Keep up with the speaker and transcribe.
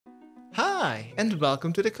Hi, and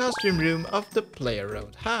welcome to the costume room of the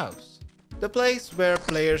player-owned house. The place where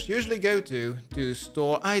players usually go to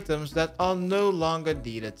store items that are no longer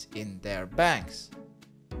needed in their banks.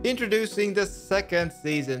 Introducing the second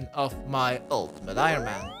season of My Ultimate Iron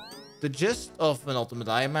Man. The gist of an Ultimate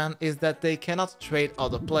Iron Man is that they cannot trade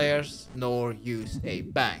other players nor use a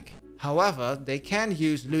bank. However, they can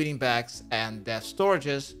use looting bags and their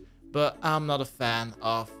storages, but I'm not a fan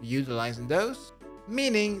of utilizing those,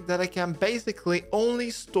 meaning that I can basically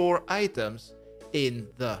only store items in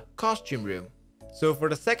the costume room. So for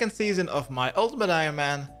the second season of My Ultimate Iron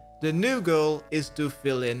Man, the new goal is to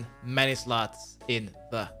fill in many slots in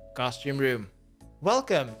the costume room.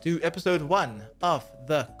 Welcome to episode 1 of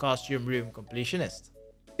the Costume Room Completionist.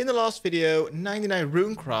 In the last video, 99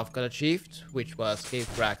 runecraft got achieved, which was cave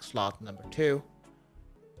rack slot number 2.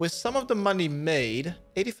 With some of the money made,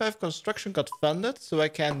 85 construction got funded so I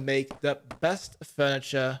can make the best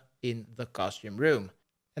furniture in the costume room.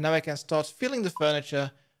 And now I can start filling the furniture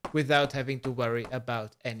without having to worry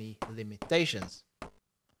about any limitations.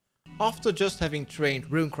 After just having trained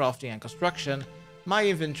runecrafting and construction, my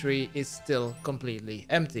inventory is still completely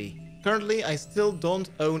empty. Currently, I still don't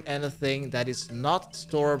own anything that is not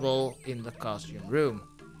storable in the costume room.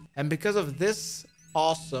 And because of this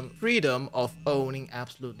awesome freedom of owning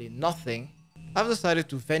absolutely nothing, I've decided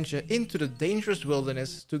to venture into the dangerous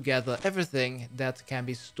wilderness to gather everything that can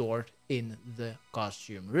be stored in the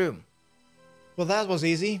costume room. Well, that was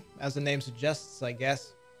easy, as the name suggests, I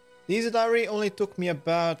guess. The Insead diary only took me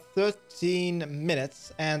about 13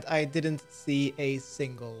 minutes and I didn't see a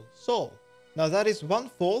single soul. Now that is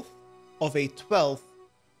 1/4 of a 12th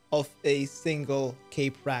of a single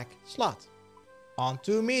cape rack slot. On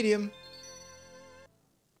to medium.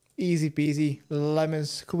 Easy peasy, lemon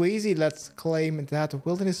squeezy. Let's claim that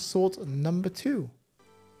wilderness sword number 2.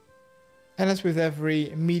 And as with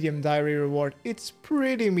every medium diary reward, it's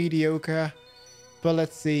pretty mediocre. But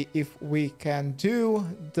let's see if we can do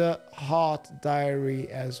the hard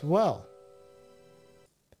diary as well.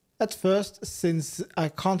 At first, since I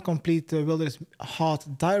can't complete the wilderness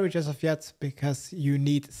hard diary just of yet, because you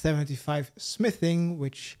need 75 smithing,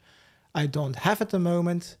 which I don't have at the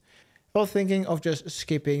moment, well, thinking of just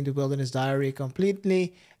skipping the wilderness diary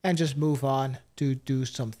completely and just move on to do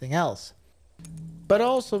something else. But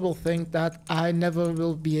also will think that I never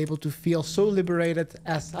will be able to feel so liberated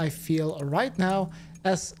as I feel right now,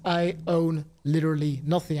 as I own literally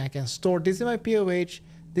nothing. I can store this in my POH,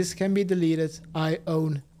 this can be deleted, I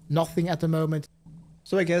own nothing at the moment.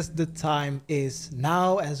 So I guess the time is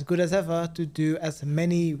now as good as ever to do as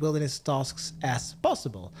many wilderness tasks as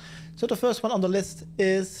possible. So the first one on the list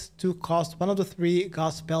is to cast one of the 3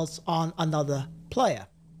 gas spells on another player.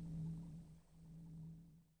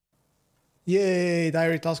 Yay,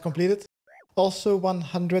 diary task completed. Also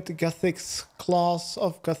 100 Gothics class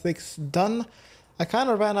of Gothics done. I kind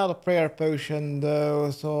of ran out of prayer potion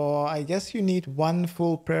though, so I guess you need 1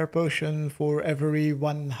 full prayer potion for every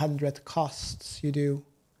 100 casts you do.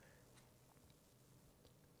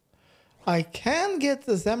 I can get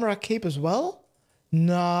the Zamora cape as well.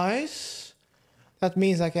 Nice. That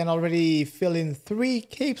means I can already fill in 3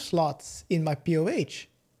 cape slots in my POH.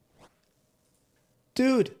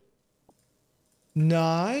 Dude.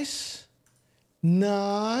 Nice.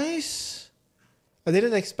 Nice. I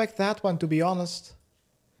didn't expect that one, to be honest.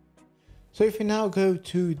 So if we now go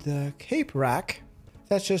to the cape rack,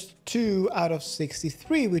 that's just 2 out of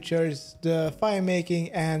 63, which is the fire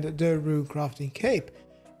making and the rune crafting cape.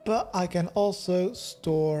 But I can also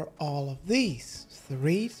store all of these.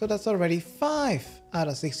 3, so that's already 5 out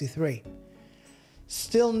of 63.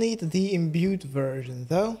 Still need the imbued version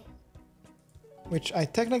though, which I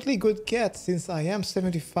technically could get since I am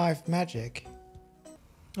 75 magic.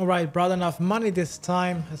 Alright, brought enough money this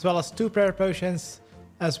time, as well as 2 prayer potions,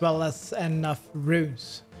 as well as enough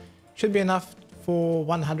runes. Should be enough for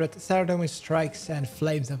 100 Saradomin strikes and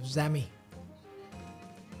Flames of Zami.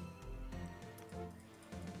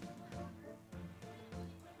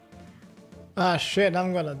 Ah shit,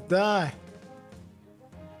 I'm gonna die.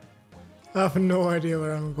 I have no idea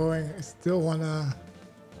where I'm going. I still wanna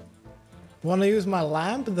use my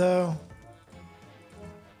lamp though.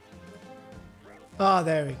 Ah,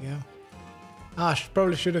 there we go. Ah,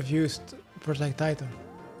 probably should have used protect item.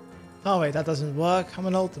 Oh wait, that doesn't work. I'm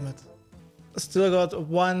an ultimate. Still got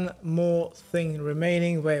 1 more thing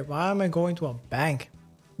remaining. Wait, why am I going to a bank?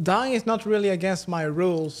 Dying is not really against my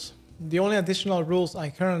rules. The only additional rules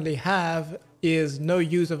I currently have is no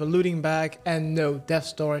use of a looting bag and no death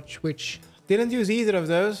storage, which didn't use either of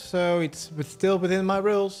those, so it's still within my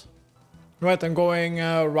rules. Right, I'm going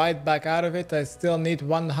right back out of it. I still need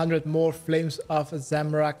 100 more flames of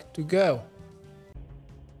Zamorak to go.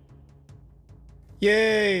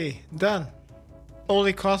 Yay, done.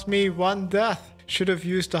 Only cost me 1 death. Should have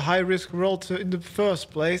used a high risk roll in the first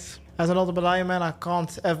place. As an ultimate Iron Man, I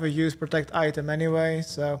can't ever use protect item anyway,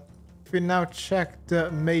 so... If we now check the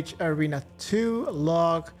Mage Arena 2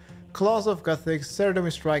 log, Claws of Gothic,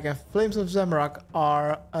 Ceradomi Strike and Flames of Zamorak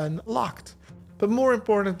are unlocked. But more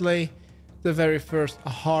importantly, the very first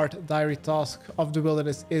hard diary task of the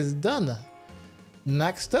wilderness is done.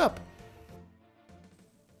 Next up.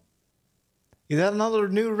 Is that another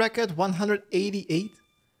new record? 188?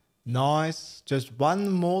 Nice. Just one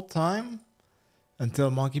more time until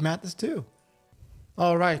Monkey Madness 2.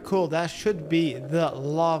 Alright, cool. That should be the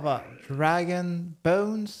lava dragon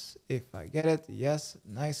bones. If I get it. Yes,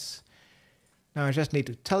 nice. Now I just need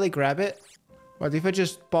to telegrab it. But if I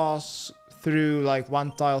just pass through like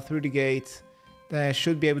one tile through the gate, then I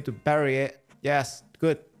should be able to bury it. Yes,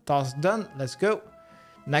 good. Task done. Let's go.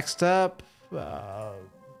 Next up,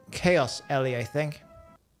 Chaos Alley, I think.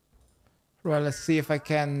 Right, let's see if I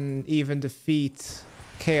can even defeat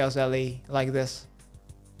Chaos Alley like this.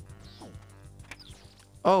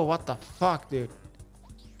 Oh, what the fuck, dude?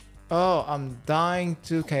 Oh, I'm dying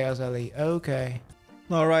to Chaos Alley. Okay.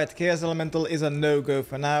 Alright, Chaos Elemental is a no-go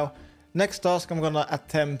for now. Next task I'm gonna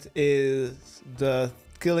attempt is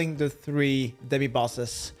killing the 3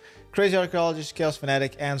 demi-bosses. Crazy Archaeologist, Chaos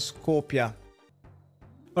Fanatic, and Scorpia.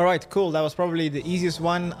 Alright, cool. That was probably the easiest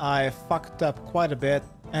one. I fucked up quite a bit.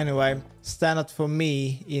 Anyway, standard for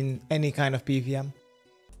me in any kind of PVM.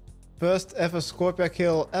 First ever Scorpia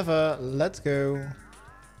kill ever. Let's go.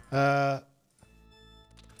 I'm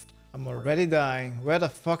already dying. Where the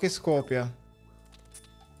fuck is Scorpia?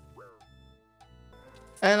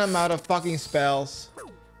 And I'm out of fucking spells.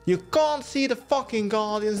 You can't see the fucking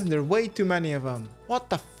guardians and there are way too many of them. What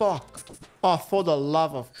the fuck? Oh, for the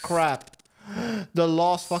love of crap. The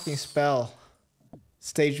last fucking spell.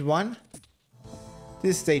 Stage 1?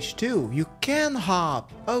 This is stage 2. You can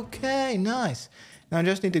hop. Okay, nice. Now I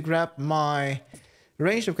just need to grab my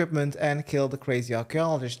ranged equipment and kill the crazy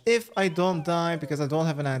archaeologist. If I don't die because I don't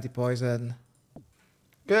have an anti-poison.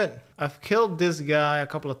 Good. I've killed this guy a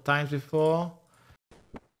couple of times before.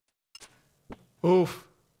 Oof.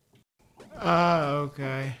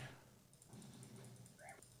 Okay.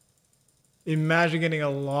 Imagine getting a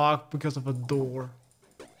lock because of a door.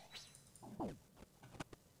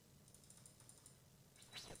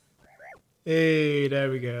 Hey, there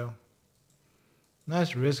we go.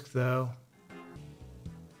 Nice risk though.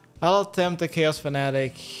 I'll attempt the Chaos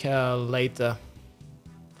Fanatic later.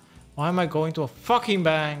 Why am I going to a fucking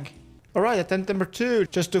bank? Alright, attempt number 2.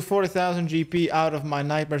 Just took 40,000 GP out of my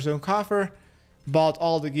Nightmare Zone coffer. Bought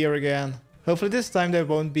all the gear again. Hopefully this time there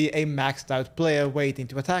won't be a maxed out player waiting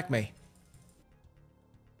to attack me.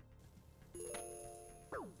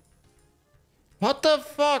 What the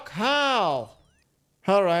fuck? How?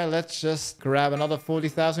 Alright, let's just grab another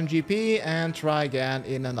 40,000 GP and try again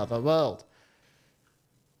in another world.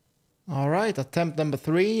 Alright, attempt number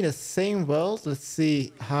 3, the same world. Let's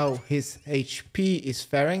see how his HP is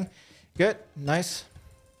faring. Good, nice.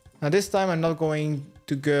 Now this time I'm not going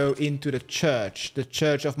to go into the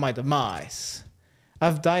church of my demise.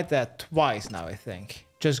 I've died there twice now, I think.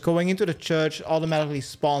 Just going into the church automatically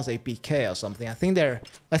spawns a PK or something. I think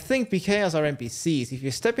PKs are NPCs. If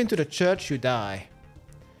you step into the church, you die.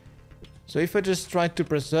 So if I just try to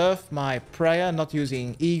preserve my prayer, not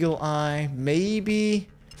using Eagle Eye, maybe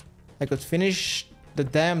I could finish the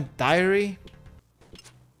damn diary.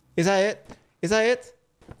 Is that it? Is that it?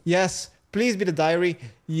 Yes. Please be the diary.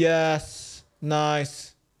 Yes.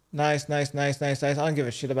 Nice. Nice, nice, nice, nice, nice. I don't give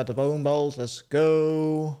a shit about the bone balls. Let's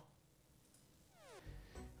go.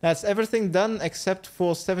 That's everything done except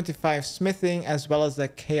for 75 smithing as well as the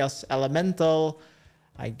Chaos Elemental.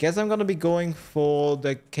 I guess I'm gonna be going for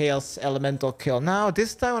the Chaos Elemental kill now.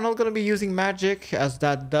 This time I'm not gonna be using magic as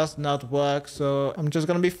that does not work. So I'm just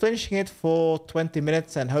gonna be flinching it for 20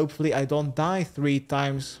 minutes and hopefully I don't die 3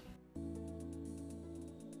 times.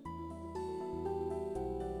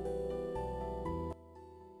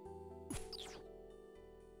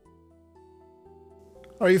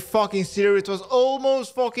 Are you fucking serious? It was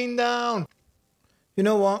almost fucking down. You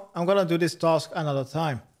know what? I'm gonna do this task another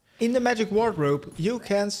time. In the Magic Wardrobe, you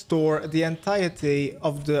can store the entirety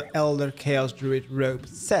of the Elder Chaos Druid robe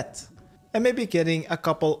set. And maybe getting a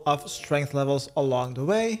couple of strength levels along the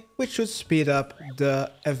way, which should speed up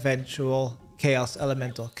the eventual Chaos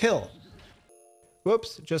Elemental kill.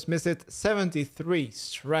 Whoops, just missed it. 73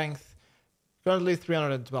 strength. Currently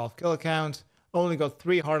 312 kill count. Only got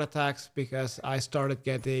 3 heart attacks because I started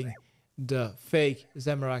getting the fake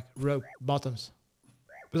Zamorak rope bottoms.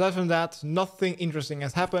 Aside from that, nothing interesting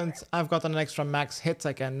has happened. I've gotten an extra max hit.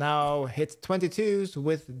 I can now hit 22s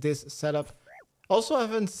with this setup. Also, I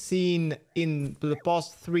haven't seen in the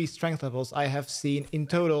past 3 strength levels, I have seen in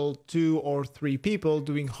total 2 or 3 people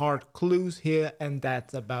doing hard clues here, and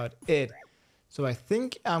that's about it. So I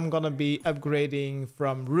think I'm gonna be upgrading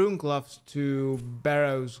from rune gloves to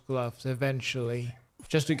barrows gloves eventually,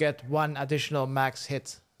 just to get 1 additional max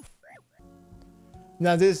hit.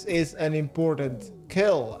 Now this is an important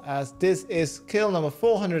kill, as this is kill number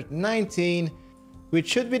 419, which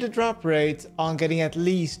should be the drop rate on getting at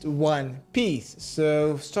least 1 piece.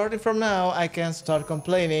 So starting from now, I can start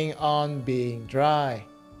complaining on being dry.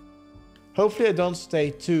 Hopefully I don't stay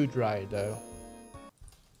too dry though.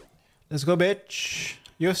 Let's go, bitch.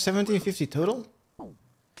 You have 1750 total?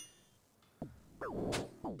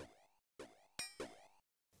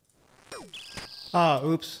 Ah,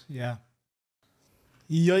 oops, yeah.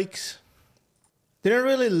 Yikes. Didn't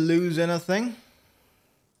really lose anything.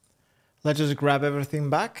 Let's just grab everything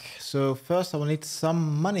back. So first I will need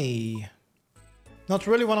some money. Not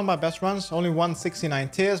really one of my best runs, only 169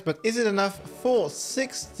 tiers, but is it enough for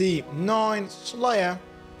 69 Slayer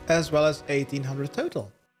as well as 1800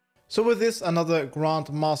 total? So with this, another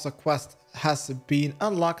Grandmaster quest has been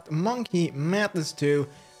unlocked, Monkey Madness 2.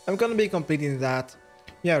 I'm gonna be completing that,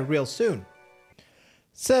 real soon.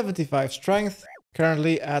 75 strength,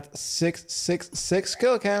 currently at 666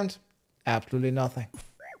 kill count, absolutely nothing.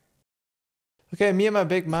 Okay, me and my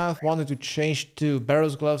big mouth wanted to change to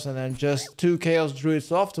Barrows gloves and then just 2 Chaos Druids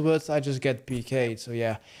afterwards, I just get PK'd. So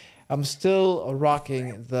yeah, I'm still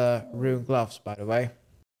rocking the rune gloves, by the way.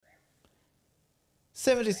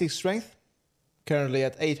 76 strength, currently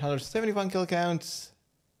at 871 kill count,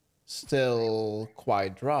 still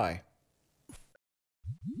quite dry.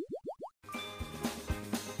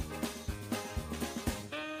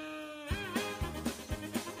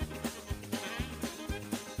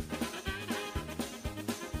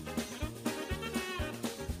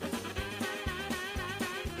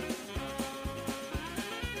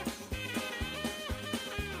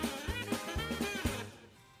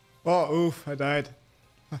 Oh, oof, I died.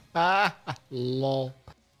 Lol.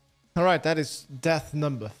 Alright, that is death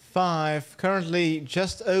number 5. Currently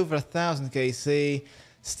just over 1000 KC.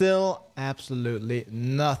 Still absolutely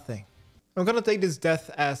nothing. I'm gonna take this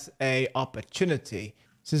death as an opportunity.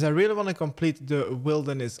 Since I really want to complete the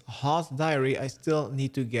Wilderness Heart Diary, I still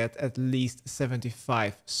need to get at least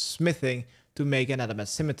 75 smithing to make an adamant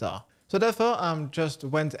scimitar. So therefore, I just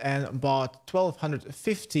went and bought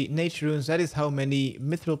 1250 nature runes. That is how many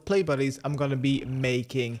mithril play buddies I'm gonna be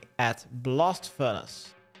making at Blast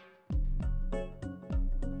Furnace.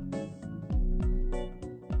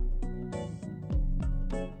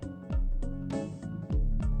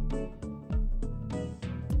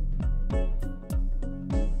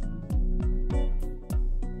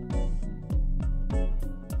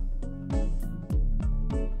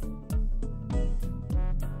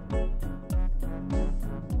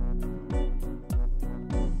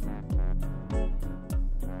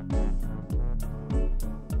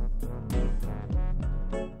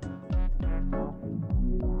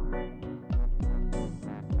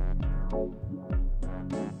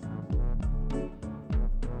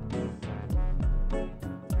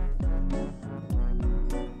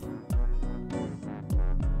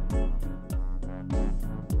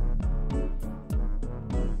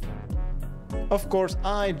 Of course,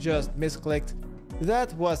 I just misclicked.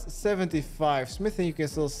 That was 75 smithing. You can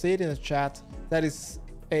still see it in the chat. That is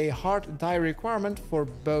a hard diary requirement for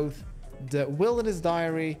both the Wilderness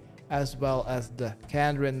Diary as well as the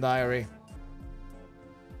Kandrin Diary.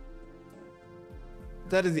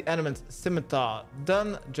 That is the Adamant Scimitar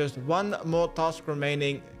done. Just 1 more task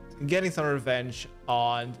remaining, getting some revenge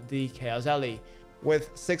on the Chaos Alley.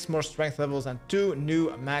 With 6 more strength levels and 2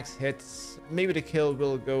 new max hits, maybe the kill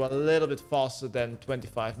will go a little bit faster than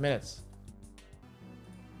 25 minutes.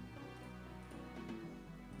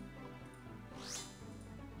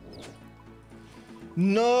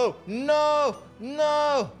 No, no,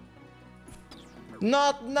 no!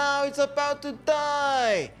 Not now, it's about to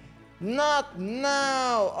die! Not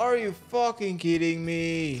now! Are you fucking kidding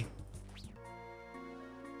me?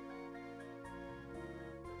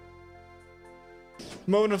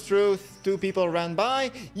 Moment of truth, 2 people ran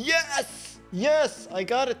by. Yes! Yes, I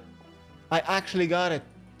got it. I actually got it.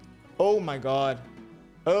 Oh my god.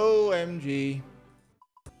 OMG.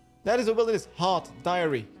 That is a Wilderness Heart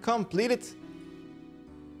Diary completed.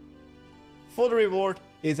 For the reward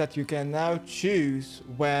is that you can now choose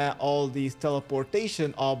where all these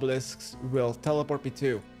teleportation obelisks will teleport me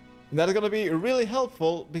to. That's gonna be really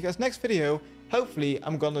helpful because next video, hopefully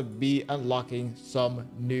I'm gonna be unlocking some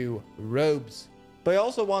new robes. But I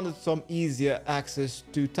also wanted some easier access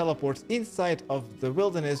to teleports inside of the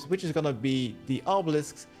wilderness, which is gonna be the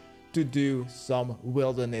obelisks, to do some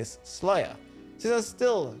wilderness slayer. Since I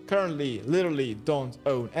still currently literally don't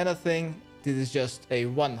own anything, this is just a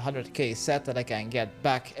 100k set that I can get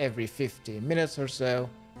back every 15 minutes or so.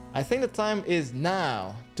 I think the time is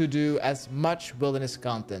now to do as much wilderness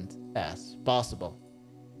content as possible.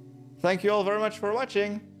 Thank you all very much for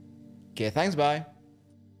watching. Okay, thanks, bye.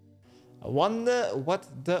 I wonder what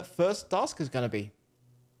the first task is gonna be.